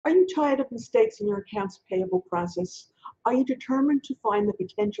Are you tired of mistakes in your accounts payable process? Are you determined to find the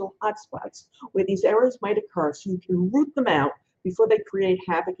potential hotspots where these errors might occur so you can root them out before they create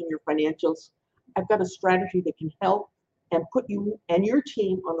havoc in your financials? I've got a strategy that can help and put you and your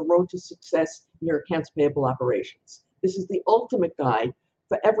team on the road to success in your accounts payable operations. This is the ultimate guide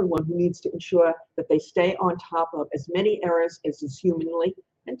for everyone who needs to ensure that they stay on top of as many errors as is humanly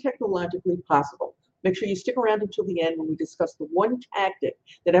and technologically possible. Make sure you stick around until the end when we discuss the one tactic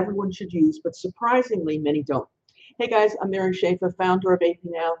that everyone should use, but surprisingly, many don't. Hey guys, I'm Mary Schaefer, founder of AP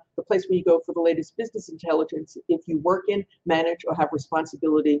Now, the place where you go for the latest business intelligence if you work in, manage, or have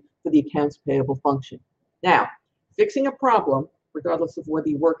responsibility for the accounts payable function. Now, fixing a problem, regardless of whether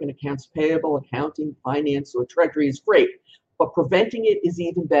you work in accounts payable, accounting, finance, or treasury, is great, but preventing it is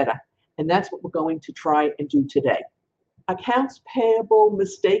even better. And that's what we're going to try and do today. Accounts payable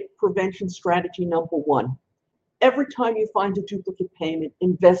mistake prevention strategy number one. Every time you find a duplicate payment,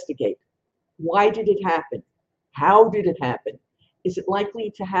 investigate. Why did it happen? How did it happen? Is it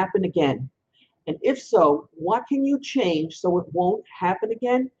likely to happen again? And if so, what can you change so it won't happen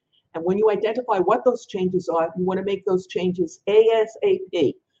again? And when you identify what those changes are, you want to make those changes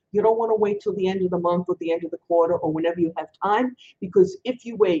ASAP. You don't want to wait till the end of the month or the end of the quarter or whenever you have time, because if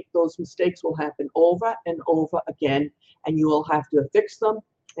you wait, those mistakes will happen over and over again, and you will have to fix them.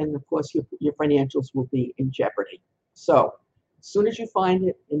 And of course, your financials will be in jeopardy. So as soon as you find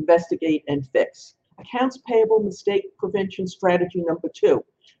it, investigate and fix. Accounts payable mistake prevention strategy number two.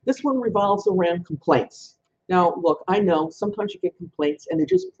 This one revolves around complaints. Now, look, I know sometimes you get complaints and they're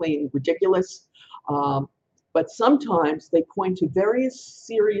just plain ridiculous. But sometimes they point to various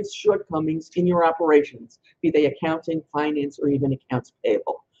serious shortcomings in your operations, be they accounting, finance, or even accounts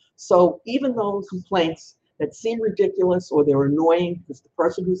payable. So even those complaints that seem ridiculous or they're annoying because the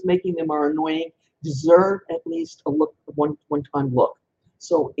person who's making them are annoying deserve at least a look, one-time look.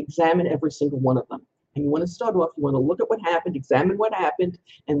 So examine every single one of them. And you want to start off, you want to look at what happened, examine what happened,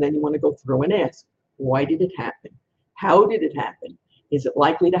 and then you want to go through and ask, why did it happen? How did it happen? Is it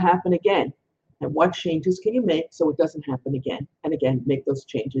likely to happen again? And what changes can you make so it doesn't happen again? And again, make those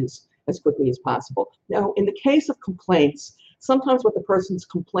changes as quickly as possible. Now, in the case of complaints, sometimes what the person's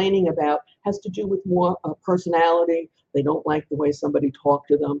complaining about has to do with more personality. They don't like the way somebody talked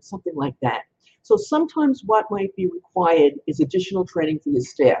to them, something like that. So sometimes what might be required is additional training for your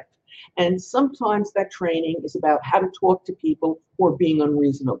staff. And sometimes that training is about how to talk to people who are being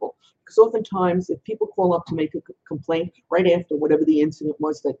unreasonable. Because oftentimes, if people call up to make a complaint right after whatever the incident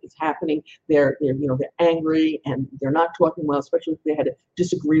was that is happening, they're angry and they're not talking well, especially if they had a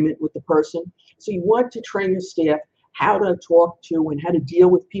disagreement with the person. So you want to train your staff how to talk to and how to deal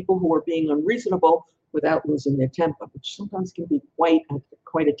with people who are being unreasonable without losing their temper, which sometimes can be quite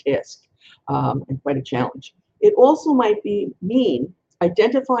a task and quite a challenge. It also might mean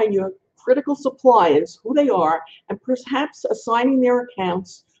identifying your critical suppliers, who they are, and perhaps assigning their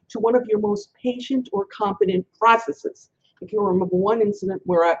accounts to one of your most patient or competent processes. I can remember one incident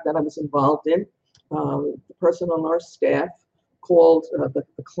that I was involved in. The person on our staff called the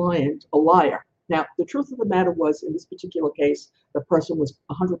client a liar. Now, the truth of the matter was, in this particular case, the person was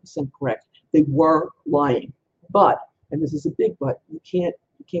 100% correct. They were lying. But, and this is a big but, you can't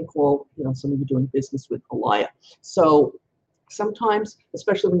call someone you're doing business with a liar. So sometimes,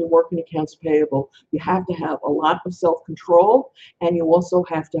 especially when you work in accounts payable, you have to have a lot of self-control, and you also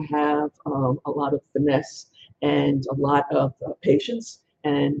have to have a lot of finesse and a lot of patience.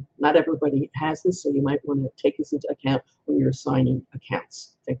 And not everybody has this, so you might want to take this into account when you're assigning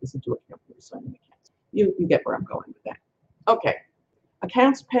accounts. Take this into account when you're assigning accounts. You get where I'm going with that. Okay.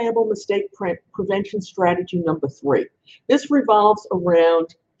 Accounts payable mistake prevention strategy number three. This revolves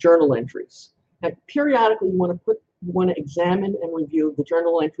around journal entries. Now, periodically, you want to examine and review the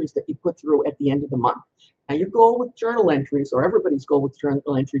journal entries that you put through at the end of the month. Now, your goal with journal entries, or everybody's goal with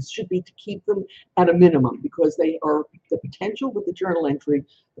journal entries, should be to keep them at a minimum, because they are the potential with the journal entry,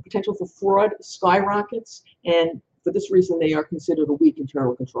 the potential for fraud skyrockets, and for this reason, they are considered a weak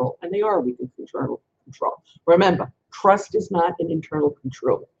internal control, and they are a weak internal control. Remember, trust is not an internal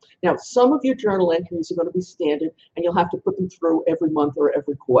control. Now, some of your journal entries are going to be standard, and you'll have to put them through every month or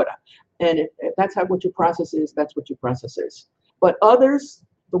every quarter. And if that's what your process is, that's what your process is. But others,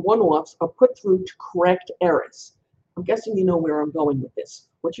 the one-offs, are put through to correct errors. I'm guessing you know where I'm going with this.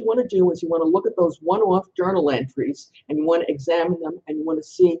 What you want to do is you want to look at those one-off journal entries, and you want to examine them, and you want to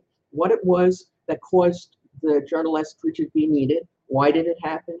see what it was that caused the journal entry to be needed. Why did it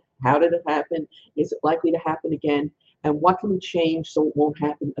happen? How did it happen? Is it likely to happen again? And what can we change so it won't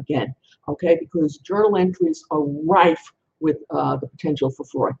happen again? Okay, because journal entries are rife with the potential for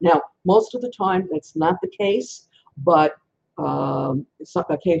fraud. Now, most of the time, that's not the case, but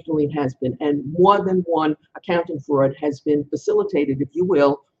Occasionally it has been, and more than one accounting fraud has been facilitated, if you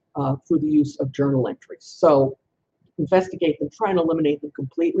will, through the use of journal entries. So investigate them, try and eliminate them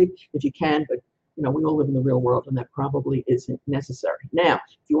completely if you can, but we all live in the real world, and that probably isn't necessary. Now,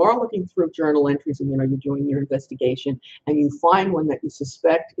 if you are looking through journal entries and you're doing your investigation and you find one that you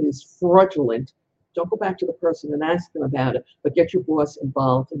suspect is fraudulent, don't go back to the person and ask them about it, but get your boss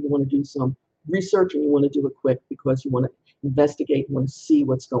involved, and you want to do some research, and you want to do it quick because you want to investigate, you want to see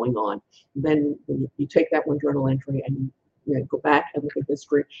what's going on. Then you take that one journal entry and go back and look at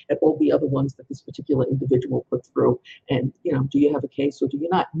history at all the other ones that this particular individual put through. And, do you have a case or do you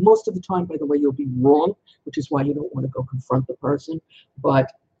not? Most of the time, by the way, you'll be wrong, which is why you don't want to go confront the person.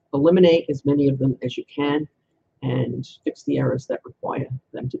 But eliminate as many of them as you can and fix the errors that require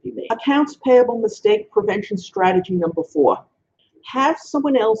them to be made. Accounts payable mistake prevention strategy number 4. Have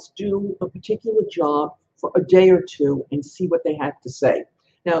someone else do a particular job for a day or two and see what they have to say.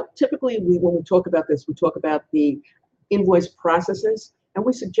 Now, typically, when we talk about this, we talk about the invoice processes, and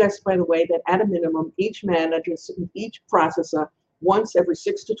we suggest, by the way, that at a minimum, each manager, each processor, once every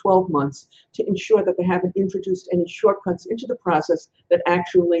 6 to 12 months, to ensure that they haven't introduced any shortcuts into the process that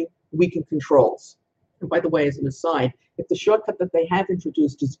actually weaken controls. And by the way, as an aside, if the shortcut that they have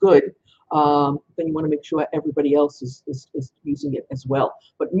introduced is good, then you want to make sure everybody else is using it as well.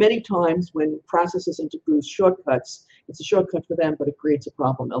 But many times when processes introduce shortcuts, it's a shortcut for them, but it creates a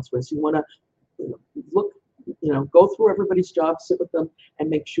problem elsewhere. So you want to look, go through everybody's job, sit with them, and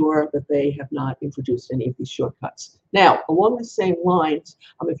make sure that they have not introduced any of these shortcuts. Now, along the same lines,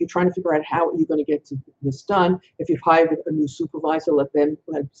 if you're trying to figure out how you're going to get this done, if you've hired a new supervisor, let them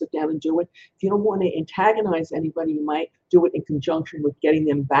sit down and do it. If you don't want to antagonize anybody, you might do it in conjunction with getting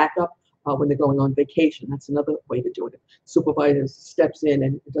them back up when they're going on vacation. That's another way to do it. Supervisor steps in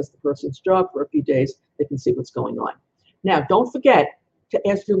and does the person's job for a few days. They can see what's going on. Now, don't forget to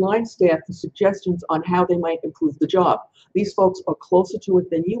ask your line staff for suggestions on how they might improve the job. These folks are closer to it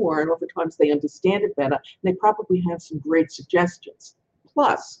than you are, and oftentimes they understand it better, and they probably have some great suggestions.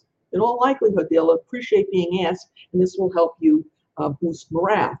 Plus, in all likelihood, they'll appreciate being asked, and this will help you boost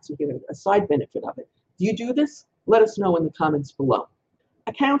morale, to get a side benefit of it. Do you do this? Let us know in the comments below.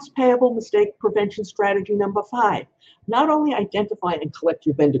 Accounts payable mistake prevention strategy number 5. Not only identify and collect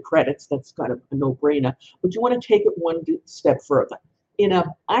your vendor credits, that's kind of a no-brainer, but you want to take it one step further. In an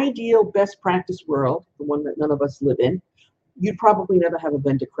ideal best practice world, the one that none of us live in, you'd probably never have a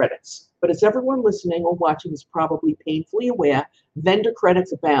vendor credits. But as everyone listening or watching is probably painfully aware, vendor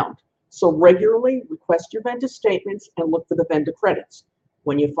credits abound. So regularly request your vendor statements and look for the vendor credits.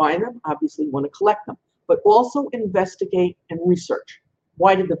 When you find them, obviously you want to collect them, but also investigate and research.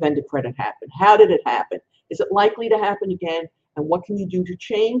 Why did the vendor credit happen? How did it happen? Is it likely to happen again? And what can you do to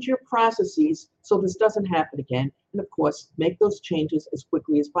change your processes so this doesn't happen again? And of course, make those changes as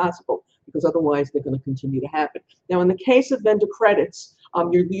quickly as possible, because otherwise they're going to continue to happen. Now, in the case of vendor credits,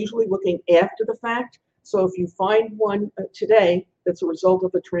 you're usually looking after the fact. So if you find one today that's a result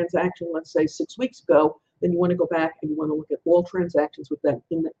of a transaction, let's say 6 weeks ago, then you want to go back and you want to look at all transactions with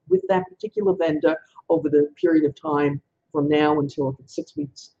that particular vendor over the period of time from now until 6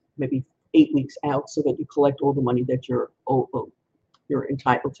 weeks, maybe 8 weeks out, so that you collect all the money that you're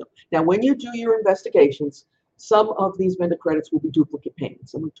entitled to. Now, when you do your investigations, some of these vendor credits will be duplicate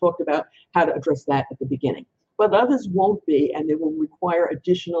payments, and we talked about how to address that at the beginning. But others won't be, and they will require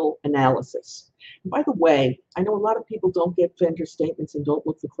additional analysis. And by the way, I know a lot of people don't get vendor statements and don't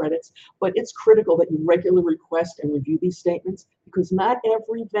look for credits, but it's critical that you regularly request and review these statements, because not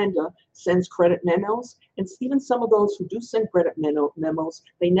every vendor sends credit memos, and even some of those who do send credit memos,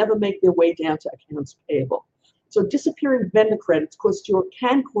 they never make their way down to accounts payable. So disappearing vendor credits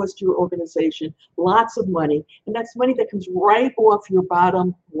can cost your organization lots of money, and that's money that comes right off your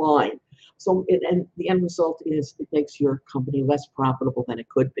bottom line. So, and the end result is it makes your company less profitable than it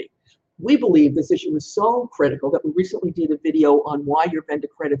could be. We believe this issue is so critical that we recently did a video on why your vendor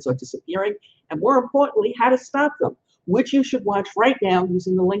credits are disappearing, and more importantly, how to stop them, which you should watch right now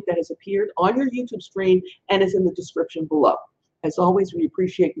using the link that has appeared on your YouTube screen and is in the description below. As always, we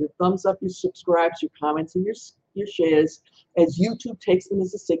appreciate your thumbs up, your subscribes, your comments, and your shares, as YouTube takes them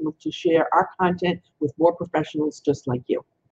as a signal to share our content with more professionals just like you.